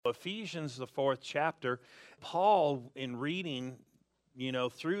Ephesians, the 4th chapter, Paul, in reading,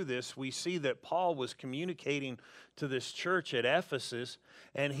 through this, we see that Paul was communicating to this church at Ephesus,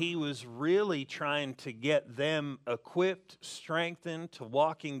 and he was really trying to get them equipped, strengthened, to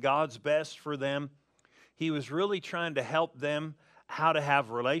walk in God's best for them. He was really trying to help them how to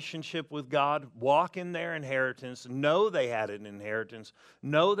have relationship with God, walk in their inheritance, know they had an inheritance,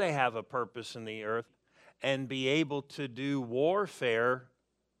 know they have a purpose in the earth, and be able to do warfare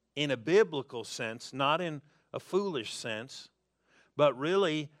in a biblical sense, not in a foolish sense, but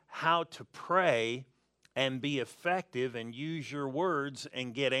really how to pray and be effective and use your words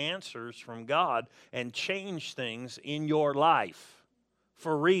and get answers from God and change things in your life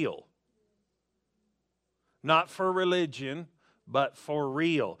for real. Not for religion, but for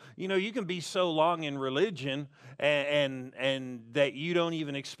real. You can be so long in religion and that you don't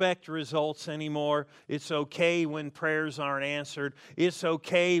even expect results anymore. It's okay when prayers aren't answered. It's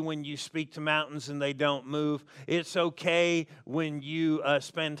okay when you speak to mountains and they don't move. It's okay when you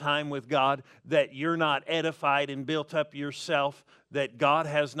spend time with God that you're not edified and built up yourself, that God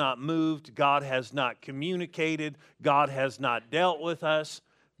has not moved, God has not communicated, God has not dealt with us.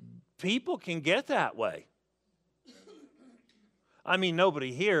 People can get that way. I mean,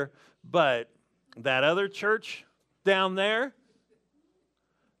 nobody here, but that other church down there?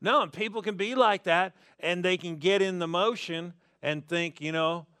 No, and people can be like that, and they can get in the motion and think,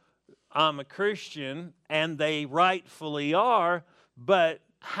 I'm a Christian, and they rightfully are, but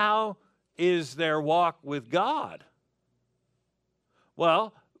how is their walk with God?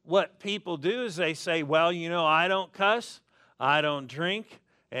 Well, what people do is they say, well, I don't cuss, I don't drink,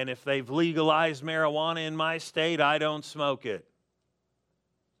 and if they've legalized marijuana in my state, I don't smoke it.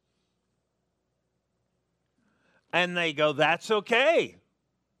 And they go, that's okay.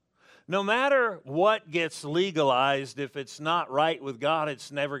 No matter what gets legalized, if it's not right with God,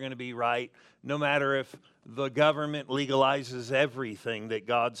 it's never going to be right. No matter if the government legalizes everything that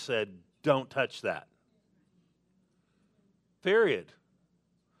God said, don't touch that. Period.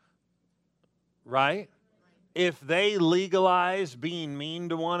 Right? If they legalize being mean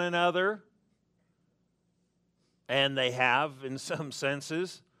to one another, and they have in some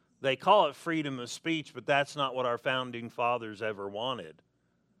senses, they call it freedom of speech, but that's not what our founding fathers ever wanted.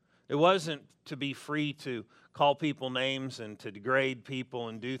 It wasn't to be free to call people names and to degrade people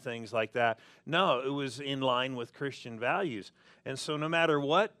and do things like that. No, it was in line with Christian values. And so no matter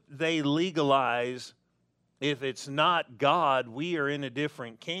what they legalize, if it's not God, we are in a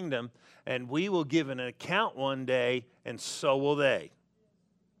different kingdom, and we will give an account one day, and so will they.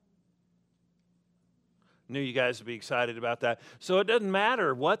 Knew you guys would be excited about that. So it doesn't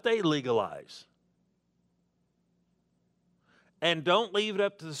matter what they legalize. And don't leave it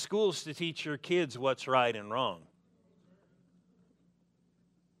up to the schools to teach your kids what's right and wrong.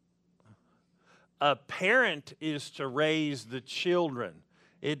 A parent is to raise the children.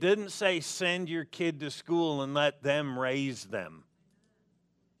 It didn't say send your kid to school and let them raise them.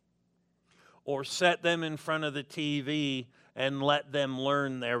 Or set them in front of the TV and let them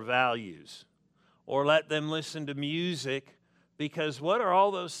learn their values. Or let them listen to music, because what are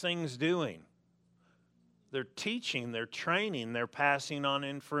all those things doing? They're teaching, they're training, they're passing on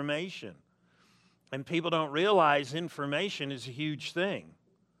information. And people don't realize information is a huge thing.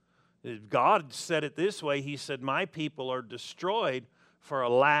 God said it this way. He said, my people are destroyed for a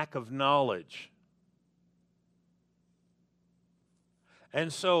lack of knowledge.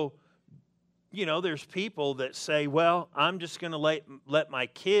 And so, there's people that say, well, I'm just going to let my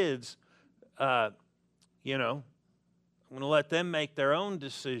kids, I'm going to let them make their own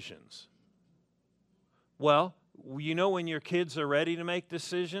decisions. Well, when your kids are ready to make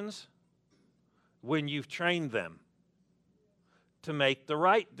decisions? When you've trained them to make the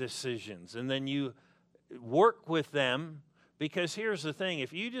right decisions. And then you work with them, because here's the thing.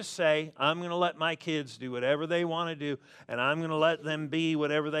 If you just say, I'm going to let my kids do whatever they want to do, and I'm going to let them be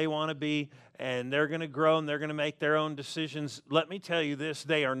whatever they want to be, and they're going to grow and they're going to make their own decisions, let me tell you this,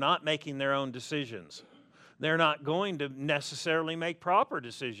 they are not making their own decisions. They're not going to necessarily make proper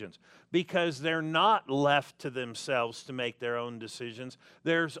decisions, because they're not left to themselves to make their own decisions.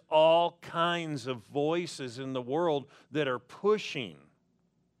 There's all kinds of voices in the world that are pushing,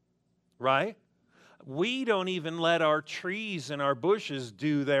 right? We don't even let our trees and our bushes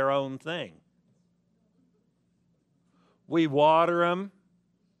do their own thing. We water them.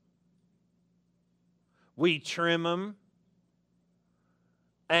 We trim them.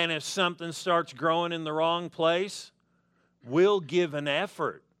 And if something starts growing in the wrong place, we'll give an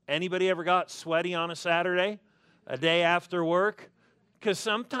effort. Anybody ever got sweaty on a Saturday, a day after work? Because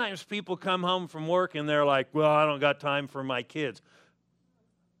sometimes people come home from work and they're like, well, I don't got time for my kids.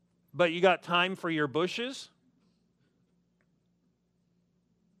 But you got time for your bushes?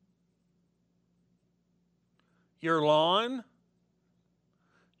 Your lawn?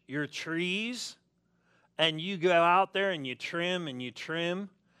 Your trees? And you go out there and you trim,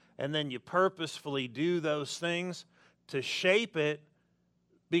 and then you purposefully do those things to shape it.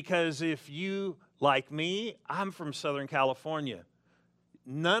 Because if you, like me, I'm from Southern California.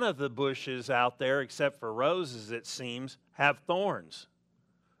 None of the bushes out there, except for roses, it seems, have thorns.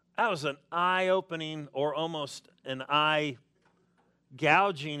 That was an eye-opening or almost an eye-gouging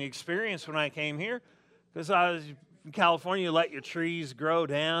experience when I came here. Because I was in California, you let your trees grow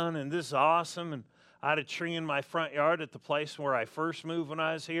down, and this is awesome. And I had a tree in my front yard at the place where I first moved when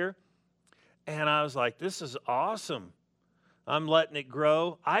I was here. And I was like, this is awesome. I'm letting it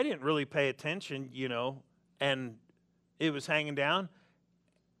grow. I didn't really pay attention, and it was hanging down.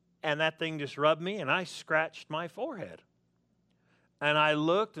 And that thing just rubbed me, and I scratched my forehead. And I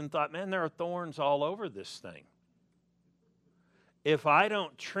looked and thought, man, there are thorns all over this thing. If I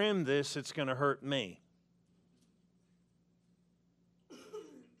don't trim this, it's going to hurt me.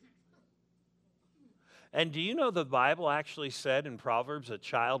 And do you know the Bible actually said in Proverbs, a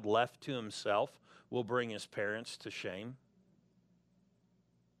child left to himself will bring his parents to shame?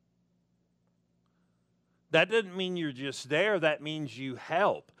 That doesn't mean you're just there. That means you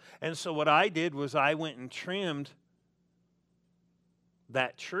help. And so what I did was I went and trimmed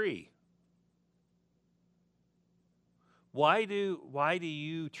that tree. Why do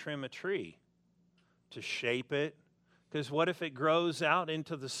you trim a tree? To shape it? Because what if it grows out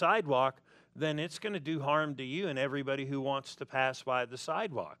into the sidewalk? Then it's going to do harm to you and everybody who wants to pass by the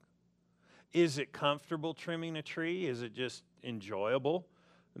sidewalk. Is it comfortable trimming a tree? Is it just enjoyable?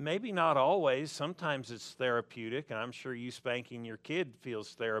 Maybe not always. Sometimes it's therapeutic, and I'm sure you spanking your kid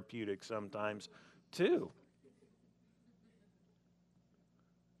feels therapeutic sometimes too.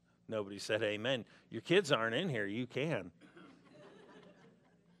 Nobody said amen. Your kids aren't in here. You can.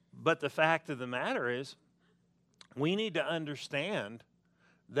 But the fact of the matter is, we need to understand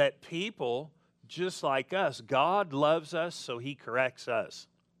that people, just like us, God loves us, so He corrects us.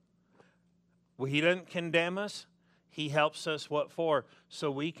 Well, He doesn't condemn us. He helps us, what for? So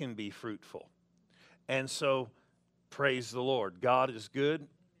we can be fruitful. And so, praise the Lord. God is good,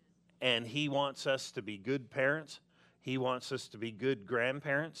 and He wants us to be good parents. He wants us to be good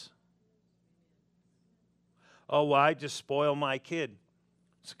grandparents. Oh, well, I just spoil my kid.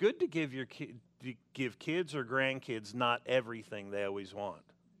 It's good to give give kids or grandkids not everything they always want.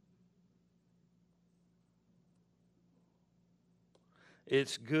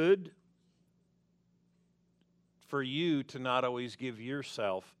 It's good for you to not always give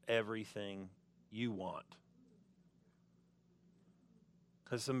yourself everything you want.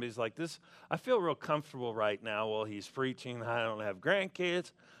 Because somebody's like, this, I feel real comfortable right now while he's preaching. I don't have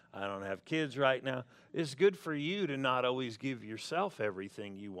grandkids. I don't have kids right now. It's good for you to not always give yourself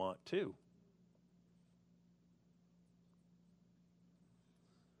everything you want too.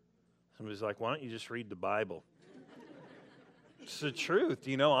 Somebody's like, why don't you just read the Bible? It's the truth.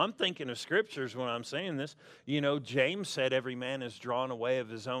 I'm thinking of scriptures when I'm saying this. James said every man is drawn away of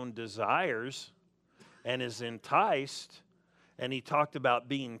his own desires and is enticed. And he talked about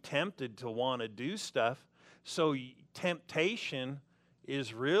being tempted to want to do stuff. So temptation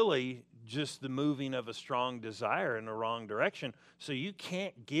is really just the moving of a strong desire in the wrong direction. So you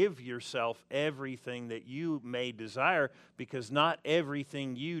can't give yourself everything that you may desire, because not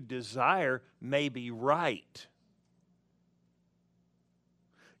everything you desire may be right.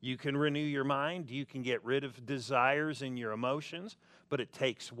 You can renew your mind. You can get rid of desires in your emotions, but it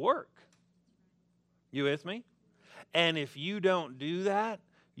takes work. You with me? And if you don't do that,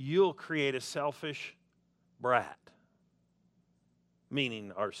 you'll create a selfish brat,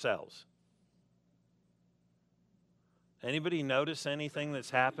 meaning ourselves. Anybody notice anything that's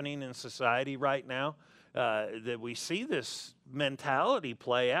happening in society right now? That we see this mentality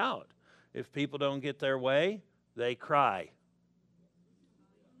play out. If people don't get their way, they cry.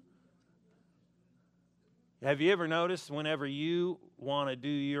 Have you ever noticed whenever you want to do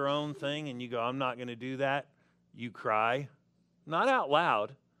your own thing and you go, I'm not going to do that, you cry? Not out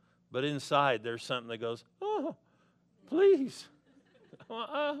loud, but inside there's something that goes, oh, please.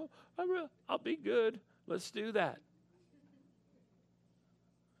 I'll be good. Let's do that.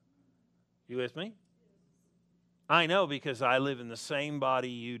 You with me? I know, because I live in the same body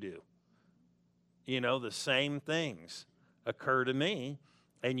you do. The same things occur to me.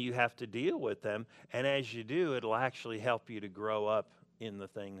 And you have to deal with them. And as you do, it'll actually help you to grow up in the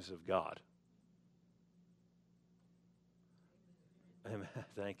things of God. Amen.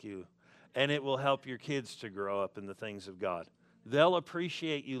 Thank you. And it will help your kids to grow up in the things of God. They'll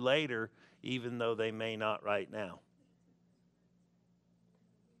appreciate you later, even though they may not right now.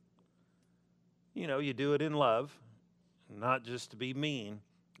 You know, you do it in love, not just to be mean,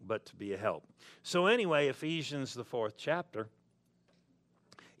 but to be a help. So anyway, Ephesians, the 4th chapter,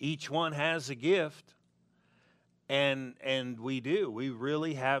 each one has a gift, and we do. We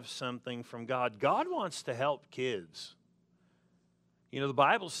really have something from God. God wants to help kids. You know, the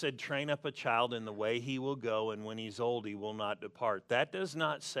Bible said, train up a child in the way he will go, and when he's old, he will not depart. That does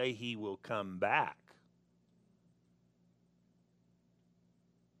not say he will come back.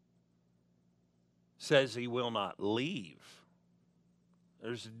 It says he will not leave.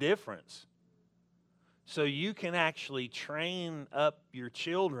 There's a difference. So you can actually train up your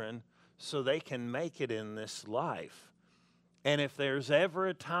children so they can make it in this life. And if there's ever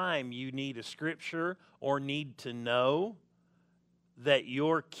a time you need a scripture or need to know that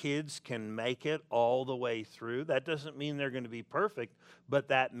your kids can make it all the way through, that doesn't mean they're going to be perfect, but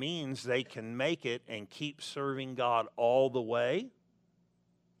that means they can make it and keep serving God all the way.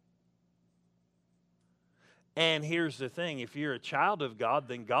 And here's the thing, if you're a child of God,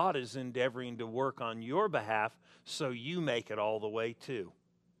 then God is endeavoring to work on your behalf so you make it all the way too.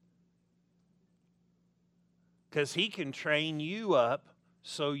 Because he can train you up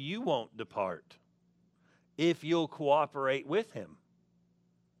so you won't depart if you'll cooperate with him.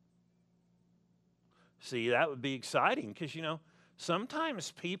 See, that would be exciting because, you know,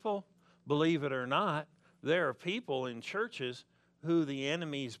 sometimes people, believe it or not, there are people in churches who the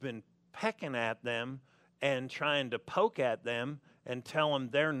enemy's been pecking at them and trying to poke at them and tell them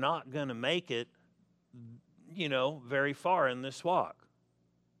they're not going to make it, you know, very far in this walk.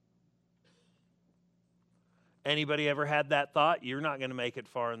 Anybody ever had that thought? You're not going to make it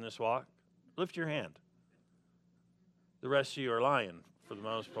far in this walk? Lift your hand. The rest of you are lying for the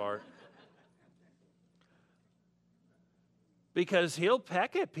most part. Because he'll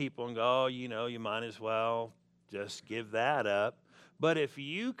peck at people and go, oh, you know, you might as well just give that up. But if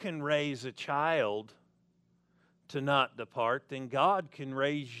you can raise a child to not depart, then God can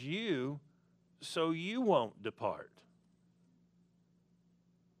raise you so you won't depart.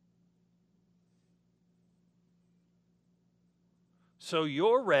 So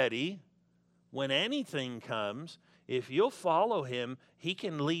you're ready when anything comes. If you'll follow him, he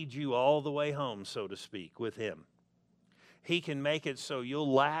can lead you all the way home, so to speak, with him. He can make it so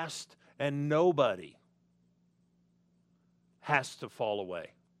you'll last and nobody has to fall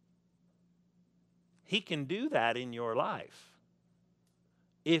away. He can do that in your life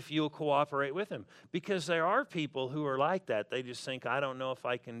if you'll cooperate with him. Because there are people who are like that. They just think, I don't know if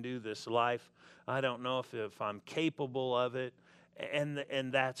I can do this life. I don't know if I'm capable of it.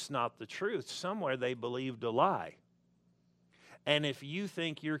 And that's not the truth. Somewhere they believed a lie. And if you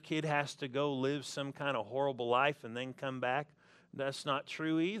think your kid has to go live some kind of horrible life and then come back, that's not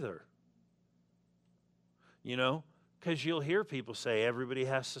true either. You know, because you'll hear people say everybody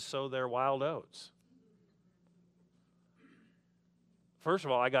has to sow their wild oats. First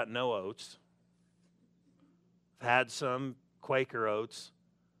of all, I got no oats. I've had some Quaker oats.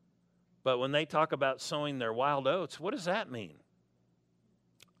 But when they talk about sowing their wild oats, what does that mean?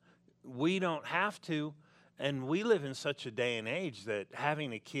 We don't have to. And we live in such a day and age that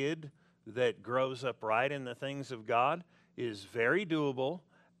having a kid that grows up right in the things of God is very doable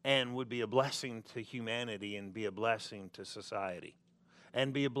and would be a blessing to humanity and be a blessing to society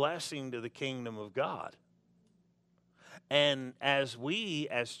and be a blessing to the kingdom of God. And as we,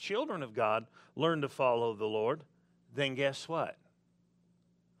 as children of God, learn to follow the Lord, then guess what?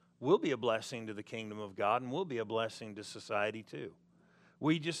 We'll be a blessing to the kingdom of God and we'll be a blessing to society too.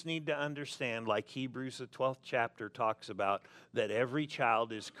 We just need to understand, like Hebrews, the 12th chapter talks about, that every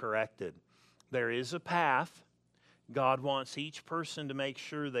child is corrected. There is a path. God wants each person to make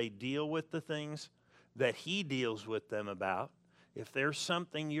sure they deal with the things that he deals with them about. If there's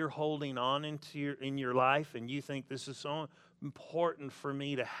something you're holding on in your life and you think this is so important for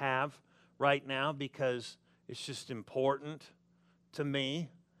me to have right now because it's just important to me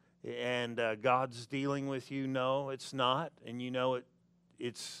and God's dealing with you, no, it's not, and you know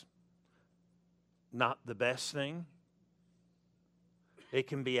it's not the best thing. It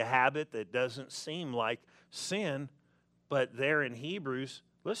can be a habit that doesn't seem like sin, but there in Hebrews,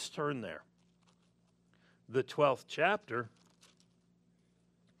 let's turn there. The 12th chapter,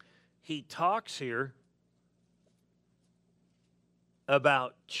 he talks here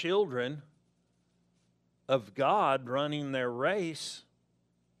about children of God running their race,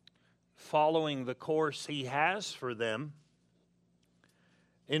 following the course he has for them.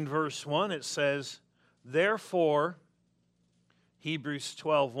 In verse 1 it says, therefore, Hebrews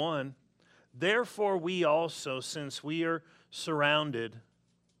 12:1, therefore we also, since we are surrounded.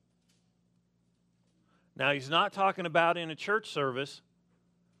 Now, he's not talking about in a church service.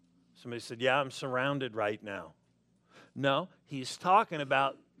 Somebody said, yeah, I'm surrounded right now. No, he's talking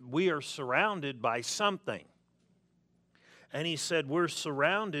about we are surrounded by something. And he said we're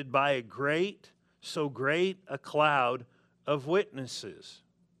surrounded by so great a cloud of witnesses.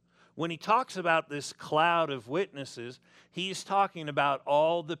 When he talks about this cloud of witnesses, he's talking about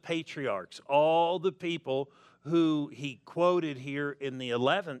all the patriarchs, all the people who he quoted here in the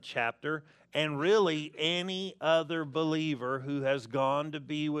 11th chapter, and really any other believer who has gone to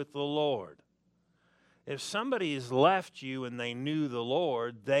be with the Lord. If somebody has left you and they knew the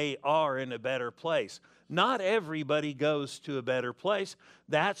Lord, they are in a better place. Not everybody goes to a better place.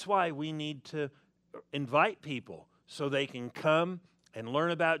 That's why we need to invite people so they can come and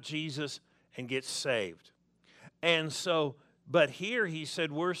learn about Jesus and get saved. And so, but here he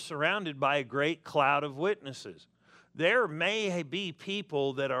said we're surrounded by a great cloud of witnesses. There may be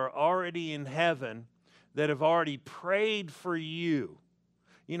people that are already in heaven that have already prayed for you.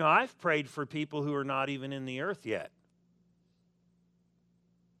 You know, I've prayed for people who are not even in the earth yet.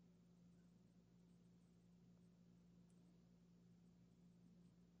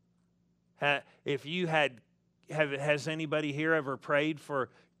 If you has anybody here ever prayed for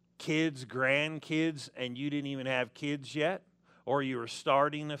kids, grandkids, and you didn't even have kids yet? Or you were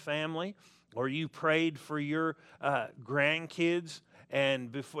starting a family? Or you prayed for your grandkids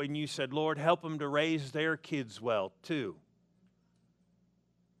and you said, Lord, help them to raise their kids well too.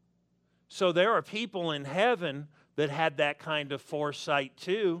 So there are people in heaven that had that kind of foresight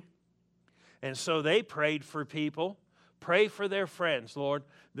too. And so they prayed for people. Pray for their friends, Lord,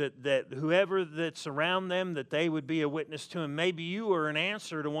 that whoever that's around them, that they would be a witness to him. Maybe you are an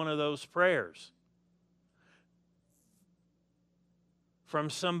answer to one of those prayers from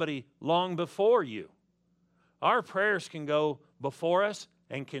somebody long before you. Our prayers can go before us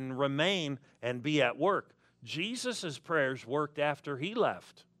and can remain and be at work. Jesus' prayers worked after he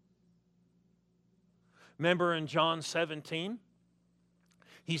left. Remember in John 17?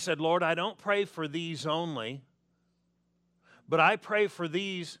 He said, Lord, I don't pray for these only, but I pray for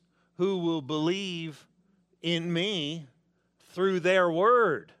these who will believe in me through their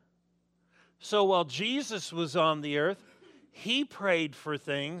word. So while Jesus was on the earth, he prayed for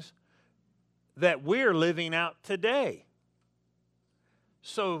things that we're living out today.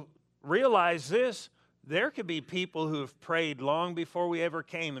 So realize this, there could be people who have prayed long before we ever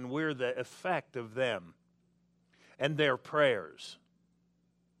came, and we're the effect of them and their prayers.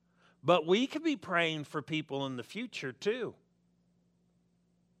 But we could be praying for people in the future too.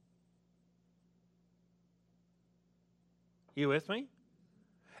 You with me?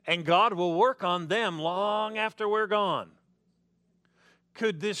 And God will work on them long after we're gone.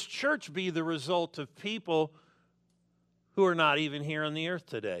 Could this church be the result of people who are not even here on the earth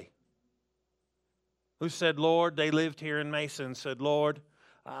today? Who said, Lord, they lived here in Mesa and said, Lord,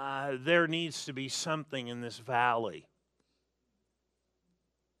 there needs to be something in this valley.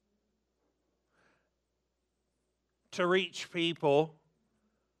 To reach people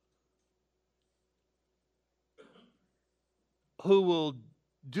who will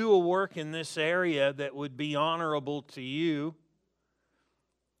do a work in this area that would be honorable to you.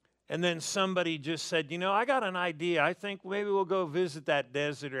 And then somebody just said, you know, I got an idea. I think maybe we'll go visit that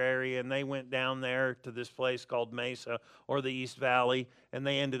desert area. And they went down there to this place called Mesa or the East Valley. And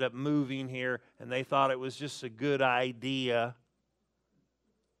they ended up moving here. And they thought it was just a good idea.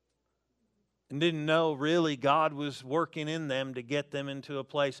 And didn't know really God was working in them to get them into a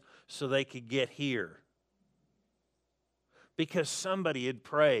place so they could get here. Because somebody had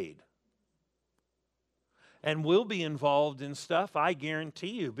prayed. And we'll be involved in stuff, I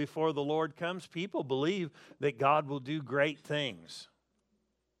guarantee you, before the Lord comes. People believe that God will do great things.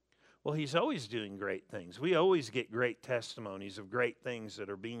 Well, he's always doing great things. We always get great testimonies of great things that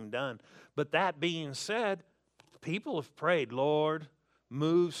are being done. But that being said, people have prayed, Lord,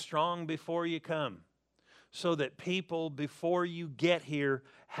 move strong before you come, so that people before you get here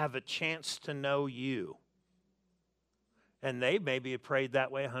have a chance to know you. And they maybe have prayed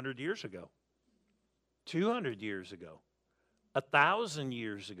that way 100 years ago, 200 years ago, 1,000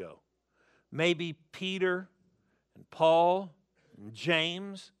 years ago. Maybe Peter and Paul and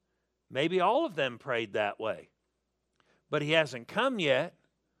James, maybe all of them prayed that way. But he hasn't come yet,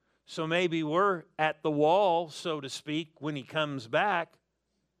 so maybe we're at the wall, so to speak, when he comes back.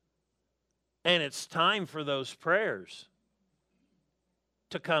 And it's time for those prayers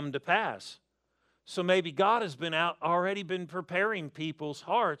to come to pass. So maybe God has been already been preparing people's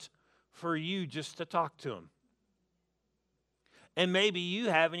hearts for you just to talk to them. And maybe you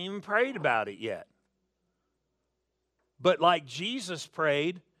haven't even prayed about it yet. But like Jesus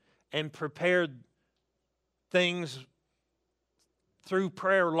prayed and prepared things through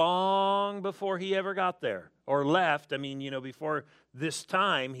prayer long before he ever got there or left. I mean, before this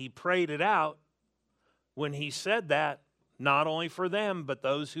time, he prayed it out. When he said that, not only for them, but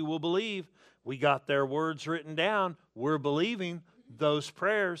those who will believe, we got their words written down. We're believing those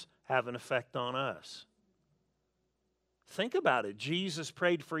prayers have an effect on us. Think about it. Jesus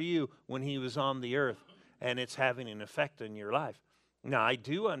prayed for you when he was on the earth, and it's having an effect in your life. Now, I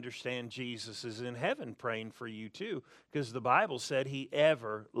do understand Jesus is in heaven praying for you too, because the Bible said he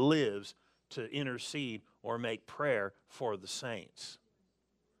ever lives to intercede or make prayer for the saints.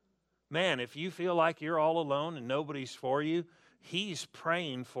 Man, if you feel like you're all alone and nobody's for you, he's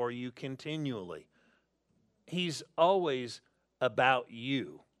praying for you continually. He's always about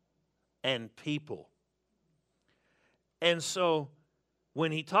you and people. And so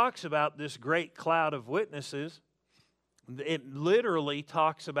when he talks about this great cloud of witnesses, it literally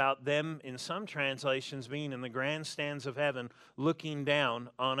talks about them in some translations being in the grandstands of heaven looking down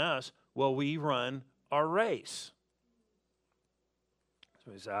on us while we run our race.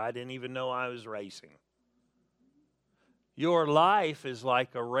 So he said, I didn't even know I was racing. Your life is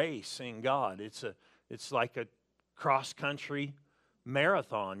like a race in God. It's like a cross-country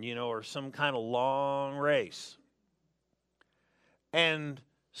marathon, or some kind of long race. And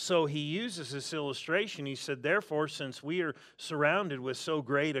so he uses this illustration. He said, therefore, since we are surrounded with so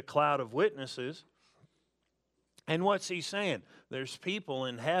great a cloud of witnesses, and what's he saying? There's people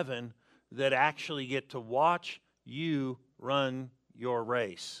in heaven that actually get to watch you run your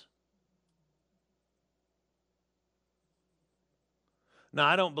race. Now,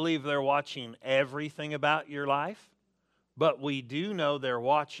 I don't believe they're watching everything about your life, but we do know they're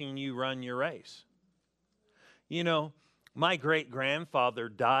watching you run your race. My great-grandfather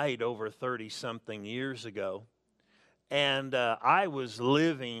died over 30-something years ago, and I was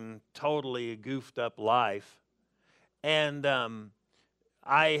living totally a goofed-up life. And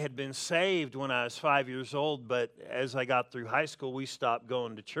I had been saved when I was 5 years old, but as I got through high school, we stopped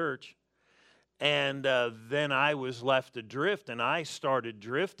going to church. And then I was left adrift, and I started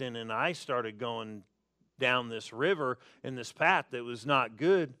drifting, and I started going down this river in this path that was not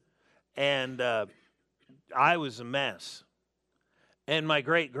good, and I was a mess. And my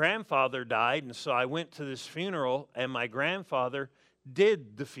great-grandfather died, and so I went to this funeral, and my grandfather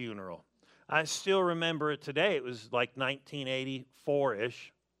did the funeral. I still remember it today. It was like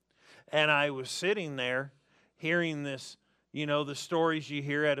 1984-ish, and I was sitting there hearing this, the stories you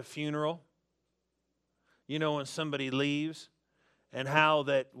hear at a funeral, when somebody leaves, and how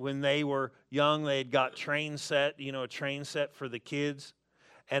that when they were young, they had got train set, a train set for the kids,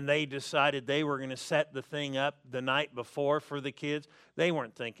 and they decided they were going to set the thing up the night before for the kids. They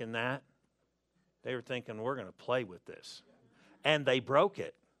weren't thinking that. They were thinking, we're going to play with this. And they broke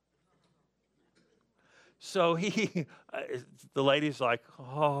it. So the lady's like,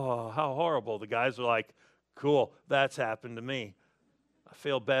 oh, how horrible. The guys are like, cool, that's happened to me. I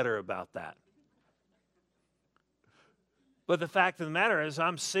feel better about that. But the fact of the matter is,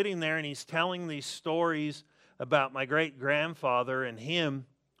 I'm sitting there and he's telling these stories about my great-grandfather and him,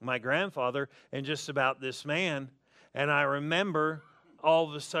 my grandfather, and just about this man. And I remember all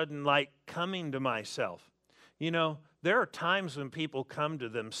of a sudden like coming to myself. There are times when people come to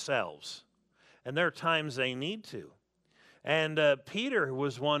themselves, and there are times they need to. And Peter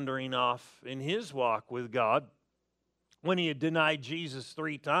was wandering off in his walk with God when he had denied Jesus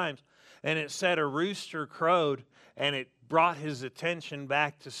 3 times. And it said a rooster crowed, and it brought his attention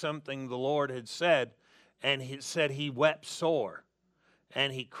back to something the Lord had said. And he said he wept sore,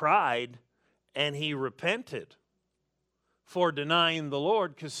 and he cried, and he repented for denying the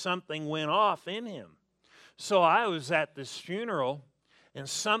Lord because something went off in him. So I was at this funeral, and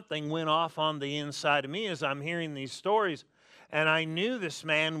something went off on the inside of me as I'm hearing these stories. And I knew this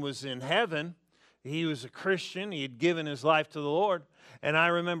man was in heaven. He was a Christian. He had given his life to the Lord. And I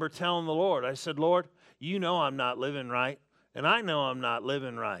remember telling the Lord, I said, Lord, you know I'm not living right, and I know I'm not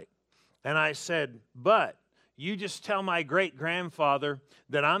living right. And I said, but you just tell my great-grandfather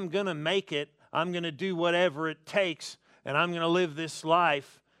that I'm going to make it. I'm going to do whatever it takes, and I'm going to live this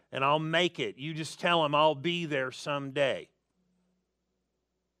life, and I'll make it. You just tell him I'll be there someday.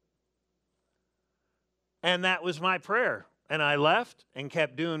 And that was my prayer. And I left and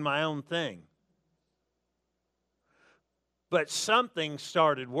kept doing my own thing. But something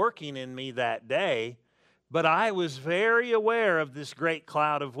started working in me that day. But I was very aware of this great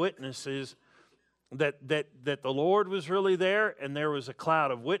cloud of witnesses, that the Lord was really there, and there was a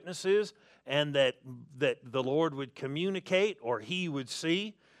cloud of witnesses, and that the Lord would communicate or he would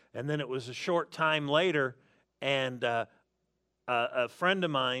see. And then it was a short time later, And a friend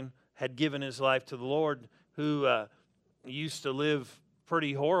of mine had given his life to the Lord who used to live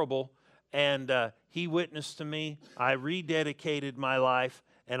pretty horrible. And he witnessed to me. I rededicated my life,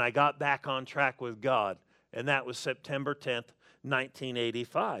 and I got back on track with God. And that was September 10th,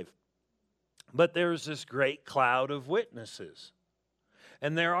 1985. But there's this great cloud of witnesses.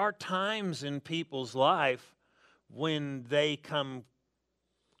 And there are times in people's life when they come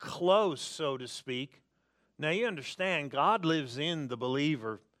close, so to speak. Now, you understand, God lives in the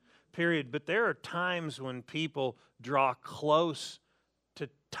believer, period. But there are times when people draw close to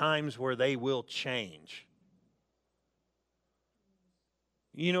times where they will change.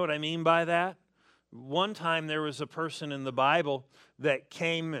 You know what I mean by that? One time there was a person in the Bible that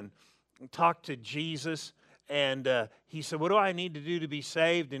came and talked to Jesus, and he said, what do I need to do to be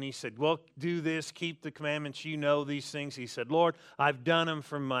saved? And he said, well, do this, keep the commandments, you know these things. He said, Lord, I've done them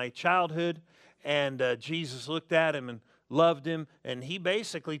from my childhood. And Jesus looked at him and loved him, and he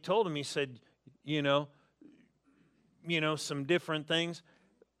basically told him, he said, you know, some different things.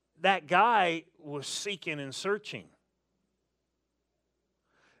 That guy was seeking and searching.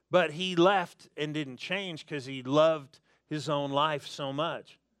 But he left and didn't change because he loved his own life so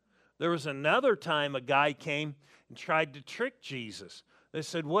much. There was another time a guy came and tried to trick Jesus. They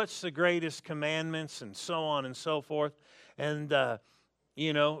said, what's the greatest commandments, and so on and so forth. And,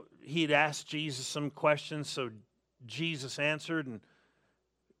 he'd asked Jesus some questions, so Jesus answered and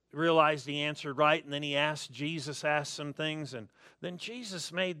realized he answered right. And then he asked some things. And then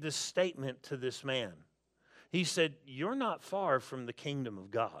Jesus made this statement to this man. He said, you're not far from the kingdom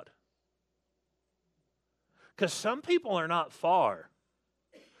of God. Because some people are not far.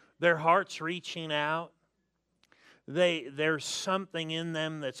 Their heart's reaching out. There's something in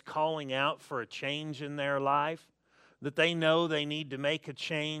them that's calling out for a change in their life, that they know they need to make a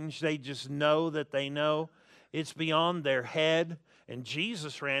change. They just know that they know. It's beyond their head. And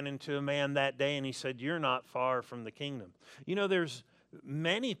Jesus ran into a man that day and he said, you're not far from the kingdom. You know, there's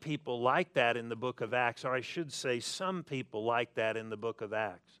many people like that in the book of Acts, or I should say some people like that in the book of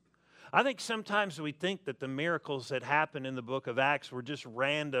Acts. I think sometimes we think that the miracles that happen in the book of Acts were just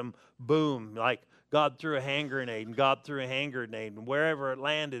random, boom, like God threw a hand grenade and God threw a hand grenade, and wherever it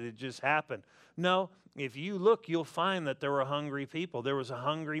landed, it just happened. No, if you look, you'll find that there were hungry people. There was a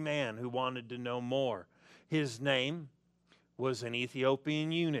hungry man who wanted to know more. His name was an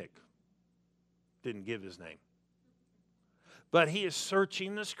Ethiopian eunuch. Didn't give his name. But he is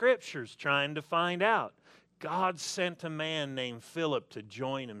searching the scriptures, trying to find out. God sent a man named Philip to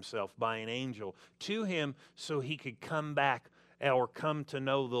join himself by an angel to him so he could come back or come to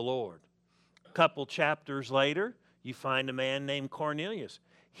know the Lord. A couple chapters later, you find a man named Cornelius.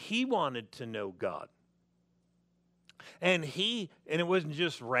 He wanted to know God. And it wasn't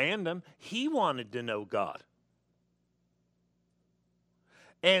just random, he wanted to know God.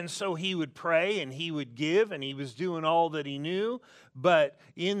 And so he would pray and he would give, and he was doing all that he knew. But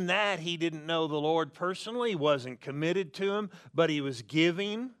in that, he didn't know the Lord personally, wasn't committed to him, but he was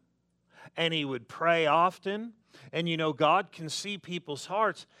giving, and he would pray often. And you know, God can see people's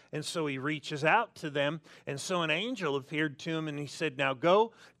hearts, and so he reaches out to them. And so an angel appeared to him, and he said, now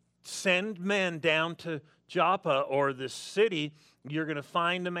go send men down to Joppa, or this city. You're going to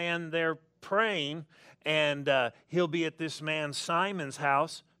find a man there praying, and he'll be at this man Simon's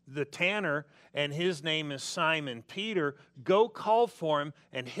house, the tanner, and his name is Simon Peter. Go call for him,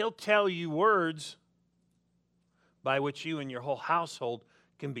 and he'll tell you words by which you and your whole household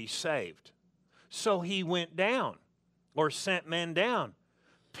can be saved. So he went down, or sent men down.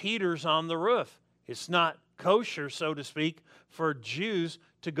 Peter's on the roof. It's not kosher, so to speak, for Jews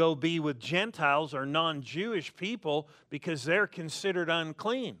to go be with Gentiles or non-Jewish people because they're considered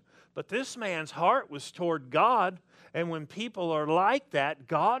unclean. But this man's heart was toward God, and when people are like that,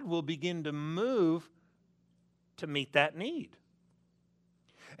 God will begin to move to meet that need.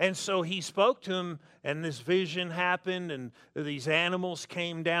 And so he spoke to him, and this vision happened, and these animals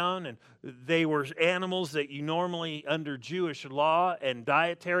came down, and they were animals that you normally, under Jewish law and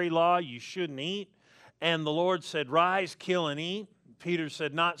dietary law, you shouldn't eat. And the Lord said, rise, kill, and eat. Peter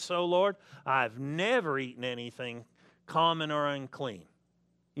said, not so, Lord. I've never eaten anything common or unclean.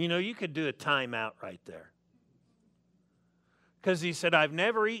 You know, you could do a timeout right there. Because he said, I've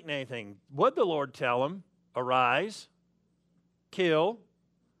never eaten anything. What'd the Lord tell him? Arise, kill,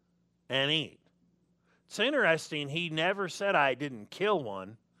 and eat. It's interesting, he never said I didn't kill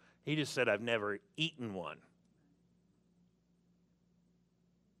one. He just said I've never eaten one.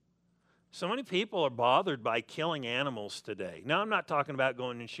 So many people are bothered by killing animals today. Now, I'm not talking about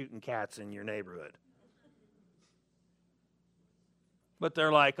going and shooting cats in your neighborhood. But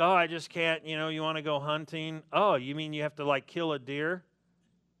they're like, oh, I just can't, you want to go hunting? Oh, you mean you have to like kill a deer?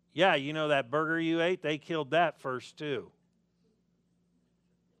 Yeah, that burger you ate, they killed that first too.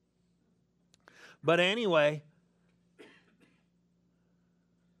 But anyway,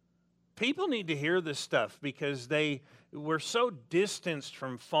 people need to hear this stuff because we're so distanced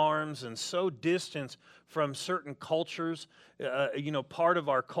from farms and so distanced from certain cultures, part of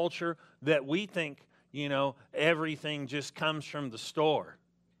our culture, that we think, everything just comes from the store.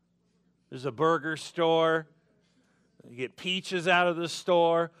 There's a burger store. You get peaches out of the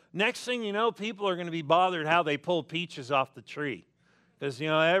store. Next thing you know, people are going to be bothered how they pull peaches off the tree. Because,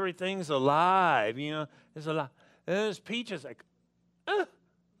 everything's alive. It's alive. And there's peaches like, and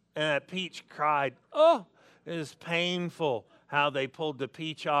that peach cried, oh, it is painful how they pulled the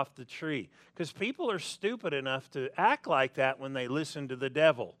peach off the tree. Because people are stupid enough to act like that when they listen to the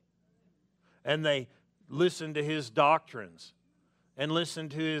devil. And they listen to his doctrines. And listen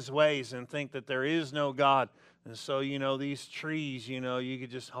to his ways and think that there is no God. And so, these trees, you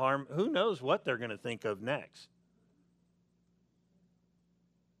could just harm. Who knows what they're going to think of next?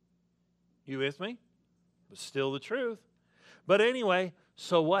 You with me? But still the truth. But anyway,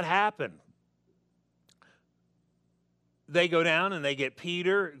 so what happened? They go down and they get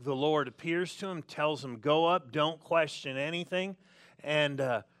Peter. The Lord appears to him, tells him, go up, don't question anything.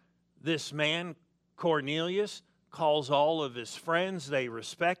 And this man, Cornelius, calls all of his friends. They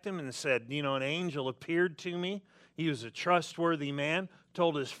respect him and said, an angel appeared to me. He was a trustworthy man,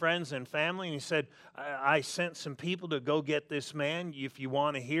 told his friends and family, and he said, I sent some people to go get this man. If you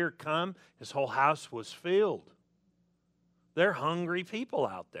want to hear, come. His whole house was filled. They're hungry people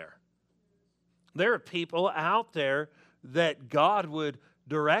out there. There are people out there that God would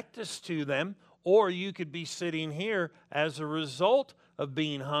direct us to them, or you could be sitting here as a result of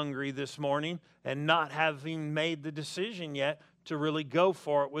being hungry this morning and not having made the decision yet to really go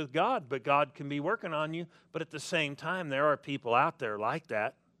for it with God. But God can be working on you. But at the same time, there are people out there like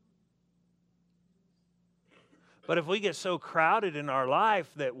that. But if we get so crowded in our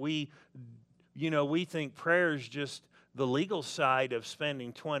life that we think prayer is just the legal side of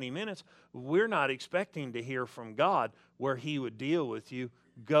spending 20 minutes, we're not expecting to hear from God where he would deal with you.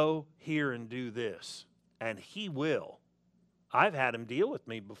 Go here and do this. And he will. I've had him deal with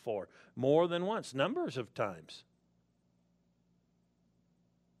me before, more than once, numbers of times.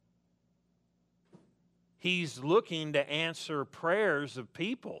 He's looking to answer prayers of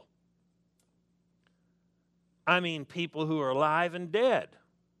people. I mean, people who are alive and dead.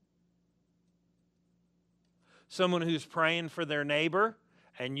 Someone who's praying for their neighbor,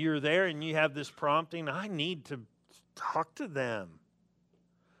 and you're there and you have this prompting, I need to talk to them.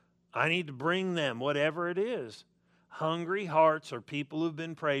 I need to bring them, whatever it is. Hungry hearts or people who've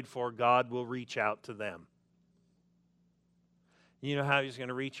been prayed for, God will reach out to them. You know how he's going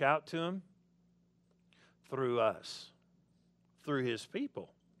to reach out to them? Through us, through his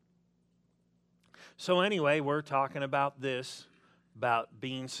people. So anyway, we're talking about this, about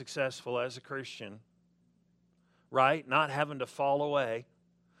being successful as a Christian, right? Not having to fall away.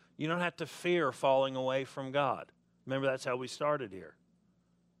 You don't have to fear falling away from God. Remember, that's how we started here.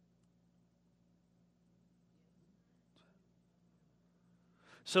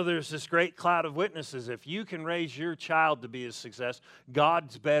 So there's this great cloud of witnesses. If you can raise your child to be a success,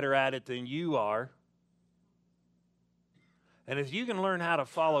 God's better at it than you are. And if you can learn how to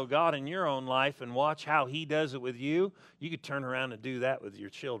follow God in your own life and watch how he does it with you, you could turn around and do that with your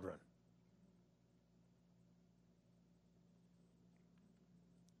children.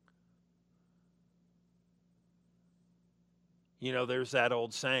 There's that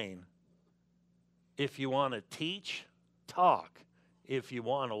old saying, if you want to teach, talk. If you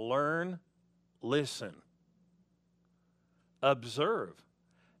want to learn, listen. Observe.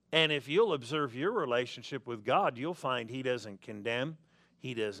 And if you'll observe your relationship with God, you'll find he doesn't condemn,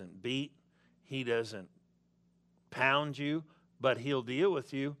 he doesn't beat, he doesn't pound you, but he'll deal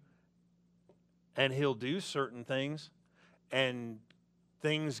with you, and he'll do certain things, and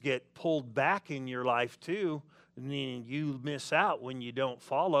things get pulled back in your life too, meaning you miss out when you don't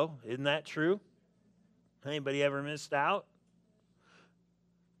follow. Isn't that true? Anybody ever missed out?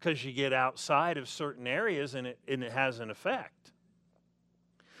 Because you get outside of certain areas and it has an effect.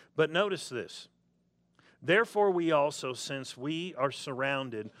 But notice this. Therefore we also, since we are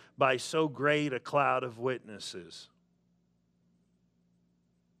surrounded by so great a cloud of witnesses.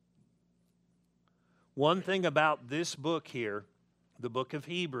 One thing about this book here, the book of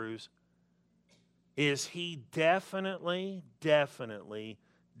Hebrews, is he definitely, the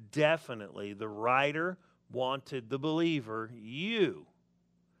writer wanted the believer, you,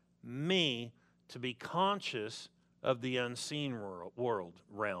 me, to be conscious of the unseen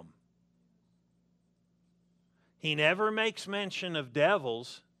realm. He never makes mention of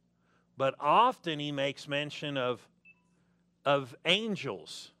devils, but often he makes mention of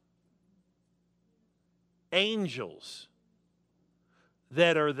angels. Angels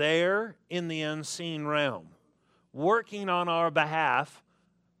that are there in the unseen realm, working on our behalf,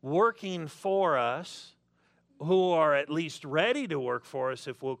 working for us, who are at least ready to work for us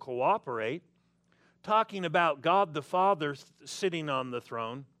if we'll cooperate, talking about God the Father sitting on the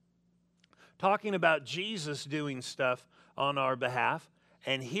throne, talking about Jesus doing stuff on our behalf,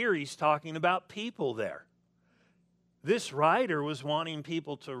 and here he's talking about people there. This writer was wanting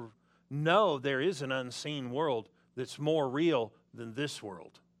people to know there is an unseen world that's more real than this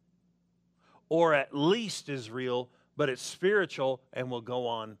world, or at least as real, but it's spiritual and will go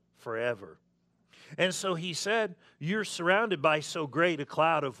on forever. And so he said, you're surrounded by so great a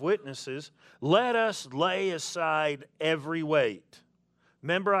cloud of witnesses. Let us lay aside every weight.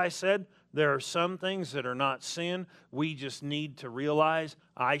 Remember I said there are some things that are not sin. We just need to realize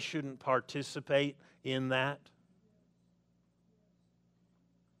I shouldn't participate in that.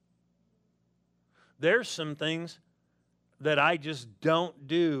 There's some things that I just don't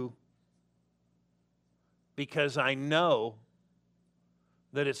do because I know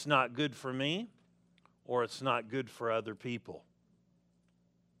that it's not good for me or it's not good for other people.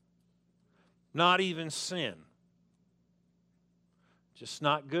 Not even sin. Just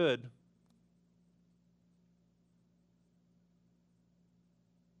not good.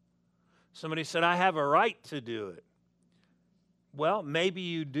 Somebody said, I have a right to do it. Well, maybe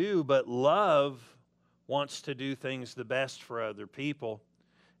you do, but love wants to do things the best for other people.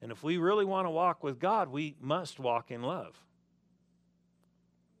 And if we really want to walk with God, we must walk in love.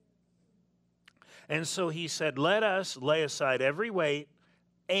 And so he said, let us lay aside every weight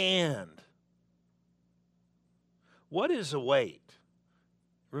and. What is a weight?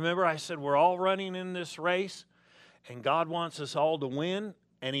 Remember I said we're all running in this race, and God wants us all to win,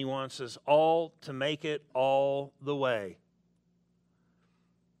 and he wants us all to make it all the way.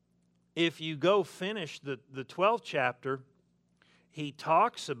 If you go finish the 12th chapter, he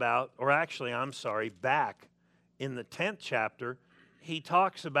talks about, back in the 10th chapter, he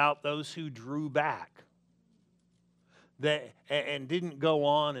talks about those who drew back and didn't go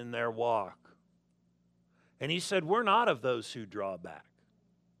on in their walk. And he said, we're not of those who draw back.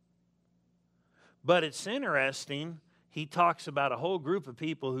 But it's interesting, he talks about a whole group of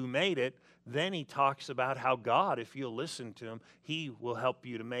people who made it. Then he talks about how God, if you'll listen to him, he will help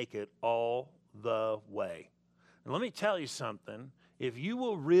you to make it all the way. And let me tell you something. If you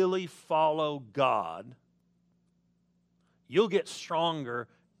will really follow God, you'll get stronger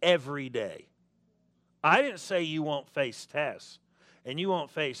every day. I didn't say you won't face tests and you won't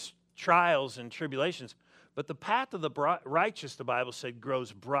face trials and tribulations, but the path of the righteous, the Bible said,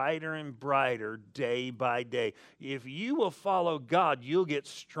 grows brighter and brighter day by day. If you will follow God, you'll get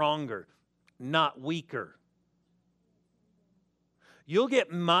stronger, not weaker. You'll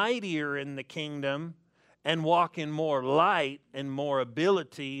get mightier in the kingdom and walk in more light and more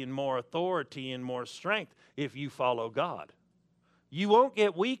ability and more authority and more strength if you follow God. You won't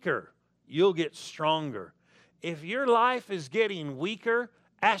get weaker. You'll get stronger. If your life is getting weaker,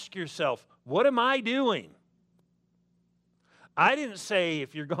 ask yourself, what am I doing? I didn't say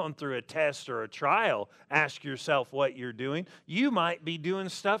if you're going through a test or a trial, ask yourself what you're doing. You might be doing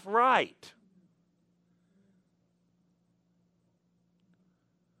stuff right.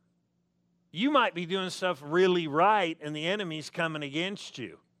 You might be doing stuff really right and the enemy's coming against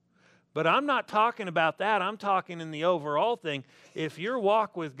you. But I'm not talking about that. I'm talking in the overall thing. If your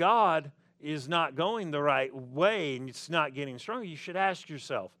walk with God is not going the right way and it's not getting stronger, you should ask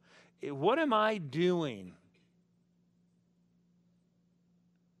yourself, what am I doing?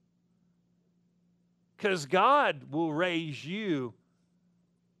 Because God will raise you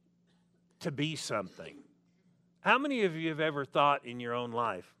to be something. How many of you have ever thought in your own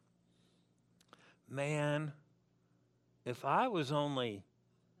life, man, if I was only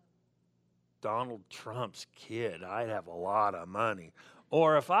Donald Trump's kid, I'd have a lot of money.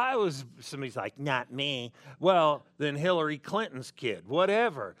 Or if I was, somebody's like, not me, well, then Hillary Clinton's kid,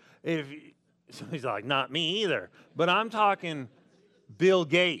 whatever. If somebody's like, not me either. But I'm talking Bill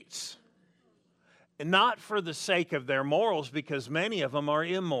Gates. And not for the sake of their morals, because many of them are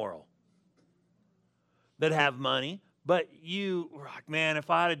immoral that have money. But you were like, man, if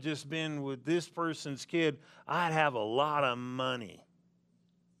I'd have just been with this person's kid, I'd have a lot of money.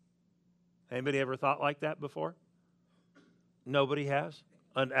 Anybody ever thought like that before? Nobody has?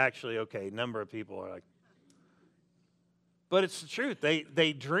 And actually, okay, a number of people are like, But it's the truth.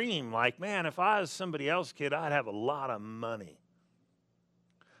 They dream like, man, if I was somebody else's kid, I'd have a lot of money.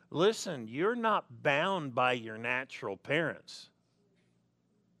 Listen, you're not bound by your natural parents.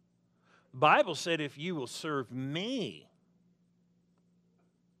 The Bible said, if you will serve me,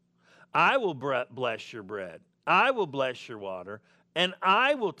 I will bless your bread. I will bless your water. And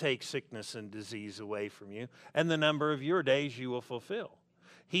I will take sickness and disease away from you. And the number of your days you will fulfill.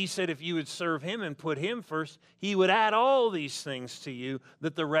 He said if you would serve him and put him first, he would add all these things to you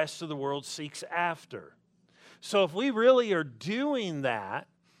that the rest of the world seeks after. So if we really are doing that,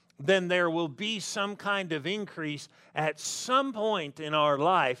 then there will be some kind of increase at some point in our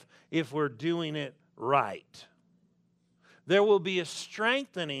life if we're doing it right. There will be a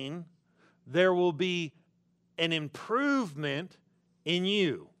strengthening, there will be an improvement in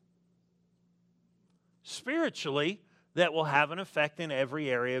you. Spiritually, that will have an effect in every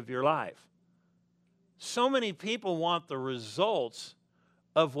area of your life. So many people want the results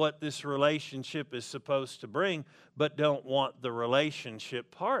of what this relationship is supposed to bring, but don't want the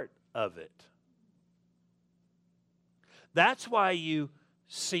relationship part of it. That's why you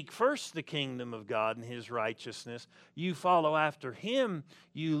seek first the kingdom of God and his righteousness. You follow after him.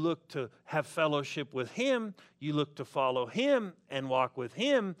 You look to have fellowship with him. You look to follow him and walk with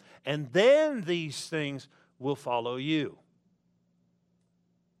him. And then these things will follow you.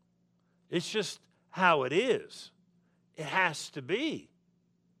 It's just how it is. It has to be.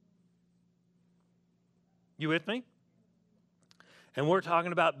 You with me? And we're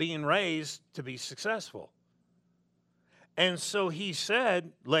talking about being raised to be successful. And so he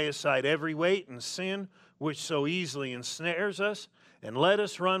said, lay aside every weight and sin which so easily ensnares us, and let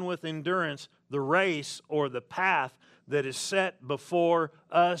us run with endurance the race or the path that is set before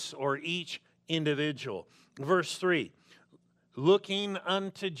us or each individual. Verse 3, looking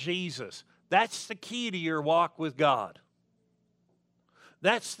unto Jesus. That's the key to your walk with God.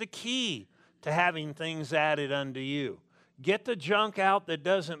 That's the key to having things added unto you. Get the junk out that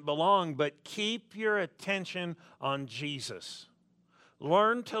doesn't belong, but keep your attention on Jesus.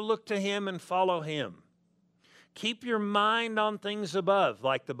 Learn to look to him and follow him. Keep your mind on things above,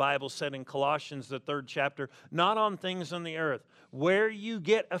 like the Bible said in Colossians, the 3rd chapter, not on things on the earth. Where you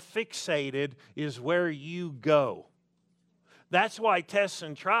get affixated is where you go. That's why tests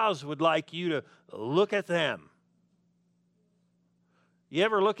and trials would like you to look at them. You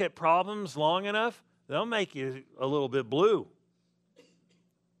ever look at problems long enough? They'll make you a little bit blue.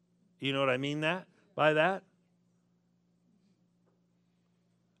 You know what I mean by that?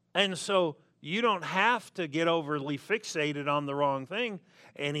 And so you don't have to get overly fixated on the wrong thing.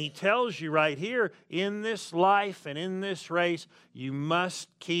 And he tells you right here, in this life and in this race, you must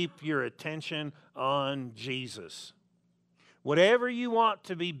keep your attention on Jesus. Whatever you want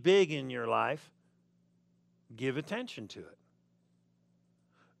to be big in your life, give attention to it.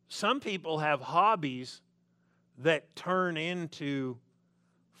 Some people have hobbies that turn into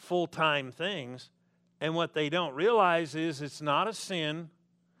full-time things, and what they don't realize is it's not a sin,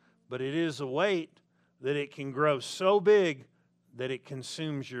 but it is a weight that it can grow so big that it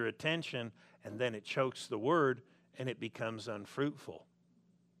consumes your attention, and then it chokes the word, and it becomes unfruitful.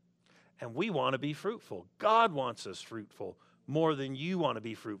 And we want to be fruitful. God wants us fruitful more than you want to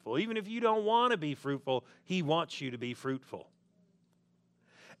be fruitful. Even if you don't want to be fruitful, he wants you to be fruitful.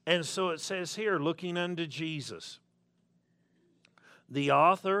 And so it says here, looking unto Jesus, the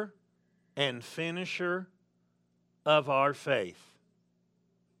author and finisher of our faith.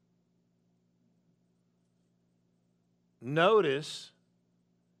 Notice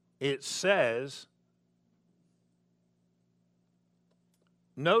it says,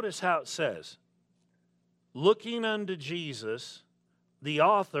 notice how it says, looking unto Jesus, the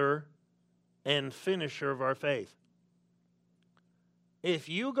author and finisher of our faith. If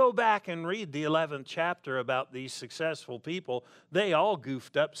you go back and read the 11th chapter about these successful people, they all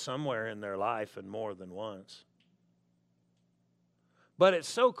goofed up somewhere in their life and more than once. But it's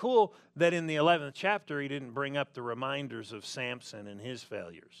so cool that in the 11th chapter, he didn't bring up the reminders of Samson and his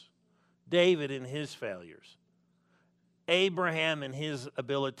failures, David and his failures, Abraham and his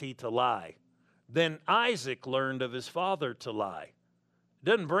ability to lie. Then Isaac learned of his father to lie.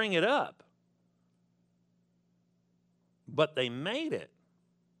 Doesn't bring it up. But they made it.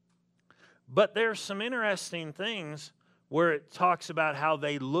 But there's some interesting things where it talks about how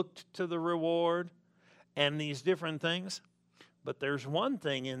they looked to the reward and these different things. But there's one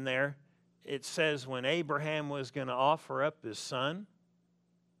thing in there. It says when Abraham was going to offer up his son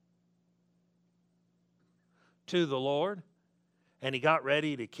to the Lord and he got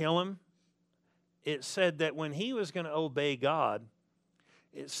ready to kill him, it said that when he was going to obey God,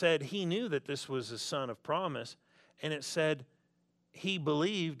 it said he knew that this was a son of promise. And it said he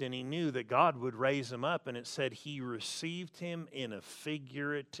believed and he knew that God would raise him up. And it said he received him in a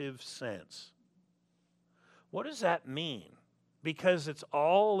figurative sense. What does that mean? Because it's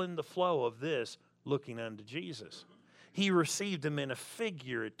all in the flow of this looking unto Jesus. He received him in a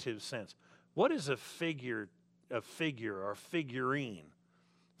figurative sense. What is a figure or figurine?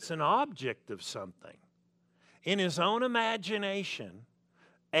 It's an object of something. In his own imagination,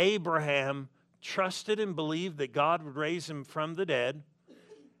 Abraham trusted and believed that God would raise him from the dead.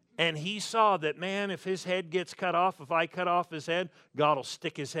 And he saw that, man, if his head gets cut off, if I cut off his head, God will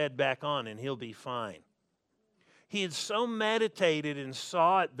stick his head back on and he'll be fine. He had so meditated and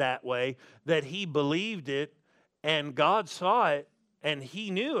saw it that way that he believed it, and God saw it, and he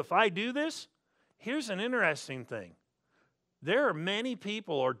knew, if I do this, here's an interesting thing. There are many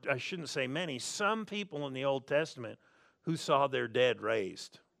people, or I shouldn't say many, some people in the Old Testament who saw their dead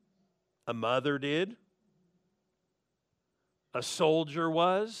raised. A mother did. A soldier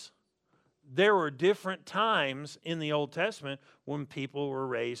was. There were different times in the Old Testament when people were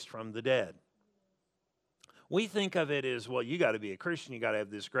raised from the dead. We think of it as, well, you got to be a Christian, you got to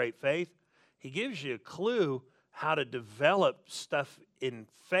have this great faith. He gives you a clue how to develop stuff in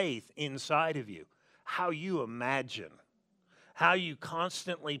faith inside of you, how you imagine, how you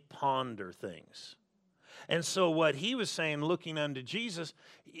constantly ponder things. And so what he was saying, looking unto Jesus,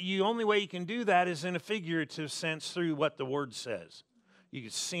 the only way you can do that is in a figurative sense through what the Word says. You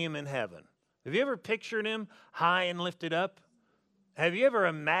can see him in heaven. Have you ever pictured him high and lifted up? Have you ever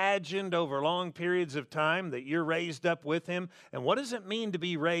imagined over long periods of time that you're raised up with him? And what does it mean to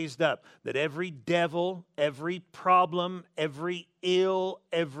be raised up? That every devil, every problem, every ill,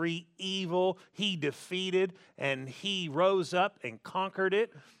 every evil, he defeated, and he rose up and conquered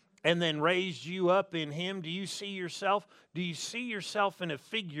it and then raised you up in him. Do you see yourself? Do you see yourself in a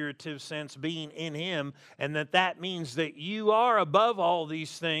figurative sense being in him, and that means that you are above all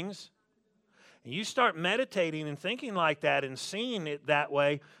these things? And you start meditating and thinking like that and seeing it that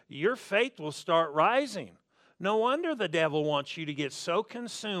way, your faith will start rising. No wonder the devil wants you to get so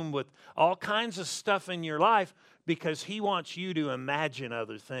consumed with all kinds of stuff in your life, because he wants you to imagine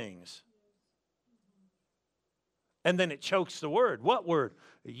other things. And then it chokes the word. What word?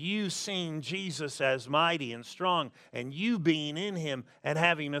 You seeing Jesus as mighty and strong, and you being in him and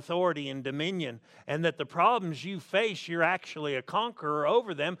having authority and dominion, and that the problems you face, you're actually a conqueror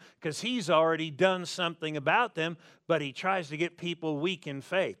over them because he's already done something about them, but he tries to get people weak in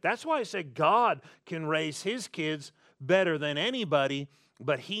faith. That's why I said God can raise his kids better than anybody,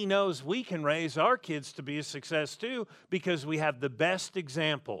 but he knows we can raise our kids to be a success too, because we have the best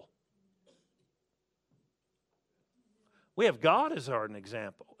example. We have God as our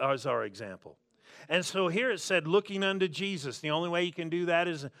example. And so here it said, looking unto Jesus. The only way you can do that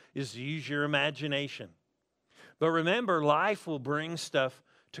is to use your imagination. But remember, life will bring stuff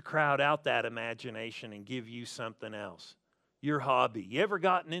to crowd out that imagination and give you something else. Your hobby. You ever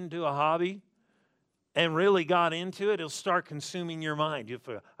gotten into a hobby and really got into it? It'll start consuming your mind. You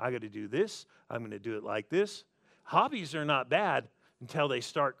feel, I got to do this. I'm going to do it like this. Hobbies are not bad until they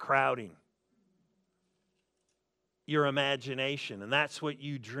start crowding your imagination, and that's what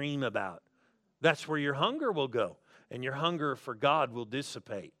you dream about. That's where your hunger will go, and your hunger for God will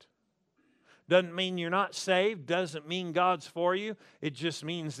dissipate. Doesn't mean you're not saved, doesn't mean God's for you. It just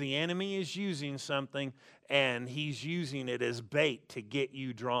means the enemy is using something, and he's using it as bait to get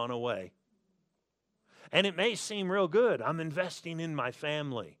you drawn away. And it may seem real good. I'm investing in my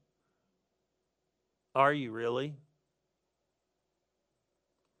family. Are you really?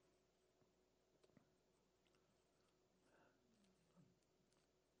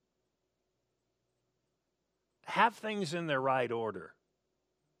 Have things in their right order.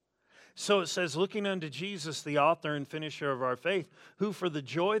 So it says, looking unto Jesus, the author and finisher of our faith, who for the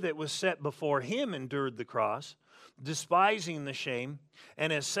joy that was set before him endured the cross, despising the shame,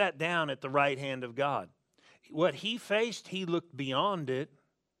 and has sat down at the right hand of God. What he faced, he looked beyond it.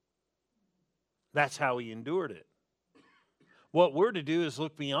 That's how he endured it. What we're to do is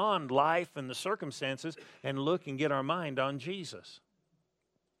look beyond life and the circumstances and look and get our mind on Jesus.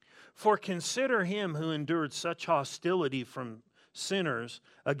 For consider him who endured such hostility from sinners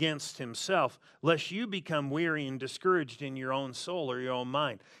against himself, lest you become weary and discouraged in your own soul or your own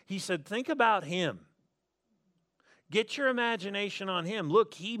mind. He said, think about him. Get your imagination on him.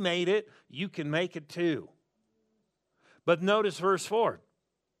 Look, he made it. You can make it too. But notice verse 4.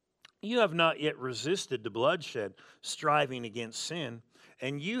 You have not yet resisted to bloodshed, striving against sin,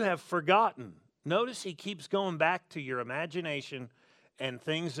 and you have forgotten. Notice he keeps going back to your imagination and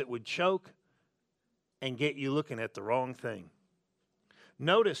things that would choke and get you looking at the wrong thing.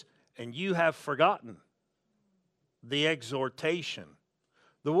 Notice, and you have forgotten. the exhortation,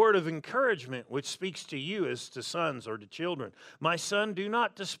 the word of encouragement which speaks to you as to sons or to children. My son, do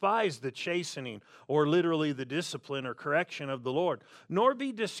not despise the chastening, or literally the discipline or correction of the Lord, nor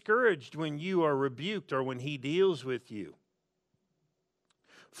be discouraged when you are rebuked or when he deals with you.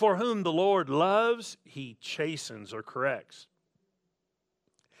 For whom the Lord loves, he chastens or corrects,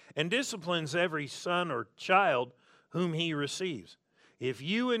 and disciplines every son or child whom he receives. If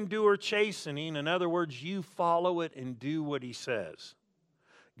you endure chastening, in other words, you follow it and do what he says,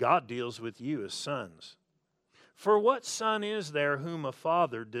 God deals with you as sons. For what son is there whom a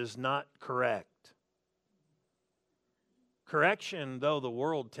father does not correct? Correction, though the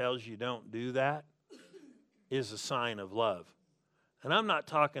world tells you don't do that, is a sign of love. And I'm not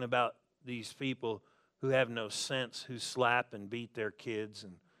talking about these people who have no sense, who slap and beat their kids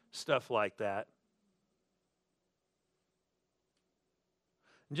and stuff like that.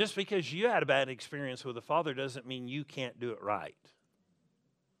 And just because you had a bad experience with a father doesn't mean you can't do it right.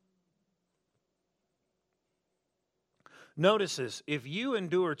 Notice this, if you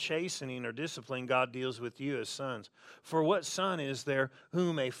endure chastening or discipline, God deals with you as sons. For what son is there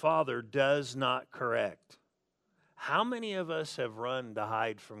whom a father does not correct? How many of us have run to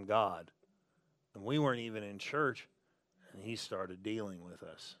hide from God, and we weren't even in church, and he started dealing with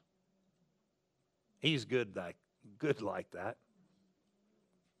us? He's good like that.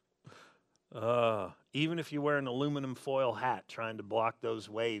 Even if you wear an aluminum foil hat trying to block those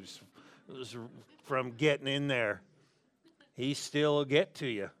waves from getting in there, he still will get to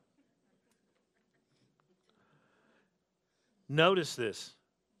you. Notice this.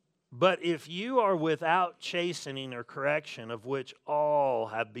 But if you are without chastening or correction, of which all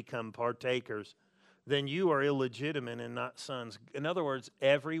have become partakers, then you are illegitimate and not sons. In other words,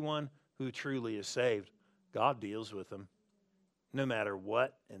 everyone who truly is saved, God deals with them, no matter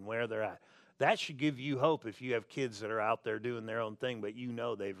what and where they're at. That should give you hope if you have kids that are out there doing their own thing, but you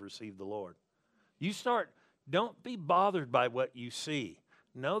know they've received the Lord. Don't be bothered by what you see.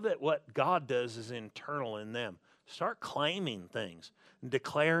 Know that what God does is internal in them. Start claiming things,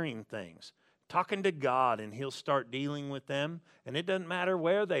 declaring things, talking to God, and he'll start dealing with them. And it doesn't matter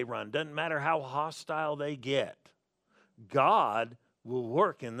where they run. Doesn't matter how hostile they get. God will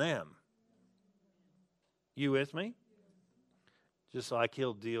work in them. You with me? Just like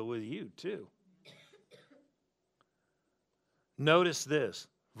he'll deal with you too. Notice this,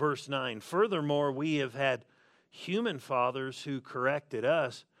 verse 9. Furthermore, we have had human fathers who corrected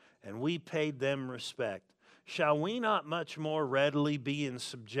us, and we paid them respect. Shall we not much more readily be in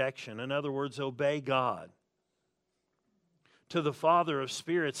subjection? In other words, obey God. To the Father of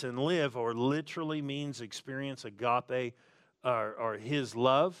spirits and live, or literally means experience agape, or his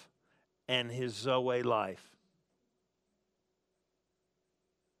love and his Zoe life.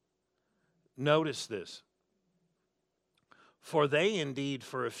 Notice this. For they indeed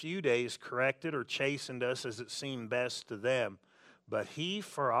for a few days corrected or chastened us as it seemed best to them, but he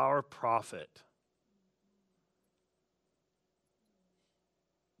for our profit.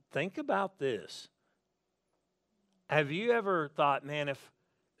 Think about this. Have you ever thought, man,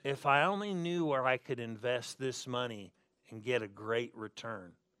 if I only knew where I could invest this money and get a great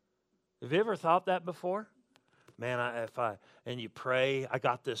return? Have you ever thought that before? Man, and you pray, I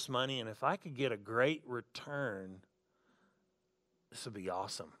got this money, and if I could get a great return, this would be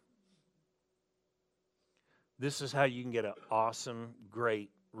awesome. This is how you can get an awesome, great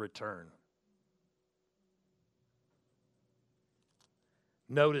return.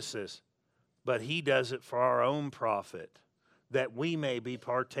 Notice this. But he does it for our own profit, that we may be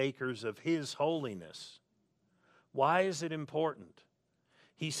partakers of his holiness. Why is it important?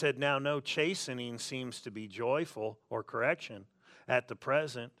 He said, now no chastening seems to be joyful, or correction, at the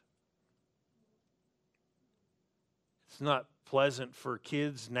present. It's not pleasant for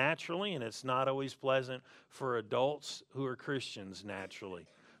kids naturally, and it's not always pleasant for adults who are Christians naturally.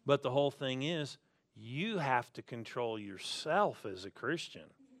 But the whole thing is, you have to control yourself as a Christian.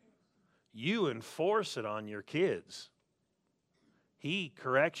 You enforce it on your kids. He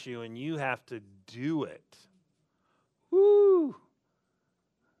corrects you, and you have to do it. Woo!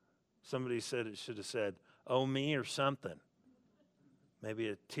 Somebody said it should have said, oh, me, or something. Maybe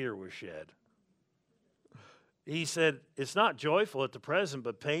a tear was shed. He said, it's not joyful at the present,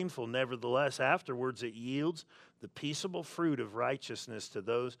 but painful. Nevertheless, afterwards it yields the peaceable fruit of righteousness to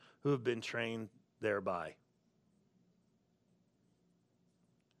those who have been trained thereby.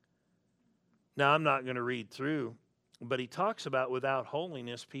 Now, I'm not going to read through, but he talks about without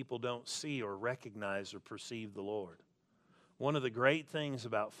holiness, people don't see or recognize or perceive the Lord. One of the great things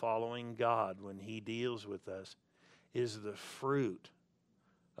about following God when he deals with us is the fruit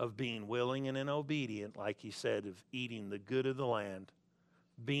of being willing and obedient, like he said, of eating the good of the land,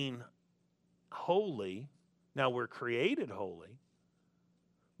 being holy. Now, we're created holy,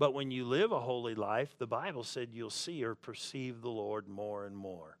 but when you live a holy life, the Bible said you'll see or perceive the Lord more and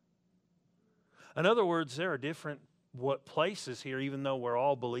more. In other words, there are different places here, even though we're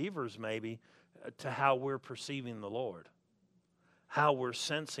all believers maybe, to how we're perceiving the Lord, how we're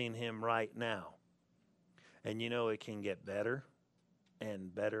sensing him right now. And you know, it can get better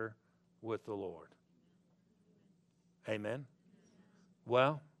and better with the Lord. Amen.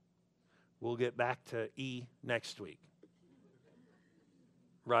 Well, we'll get back to E next week.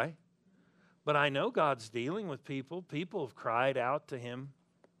 Right? But I know God's dealing with people. People have cried out to him.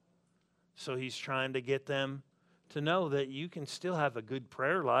 So he's trying to get them to know that you can still have a good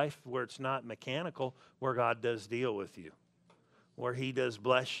prayer life where it's not mechanical, where God does deal with you, where he does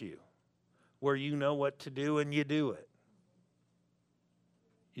bless you, where you know what to do and you do it.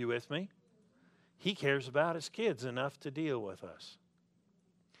 You with me? He cares about his kids enough to deal with us.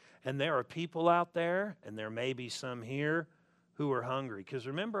 And there are people out there, and there may be some here, who are hungry. Because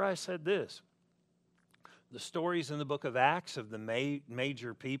remember I said this, the stories in the book of Acts of the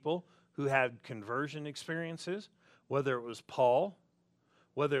major people who had conversion experiences, whether it was Paul,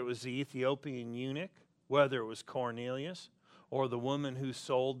 whether it was the Ethiopian eunuch, whether it was Cornelius, or the woman who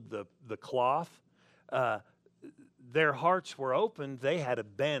sold the cloth, their hearts were opened. They had a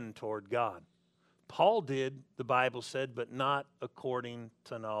bend toward God. Paul did, the Bible said, but not according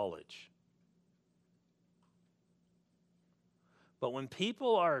to knowledge. But when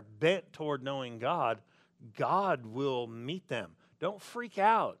people are bent toward knowing God, God will meet them. Don't freak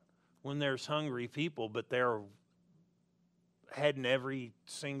out when there's hungry people, but they're heading every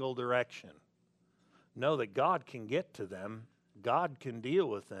single direction. Know that God can get to them. God can deal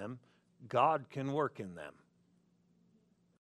with them. God can work in them.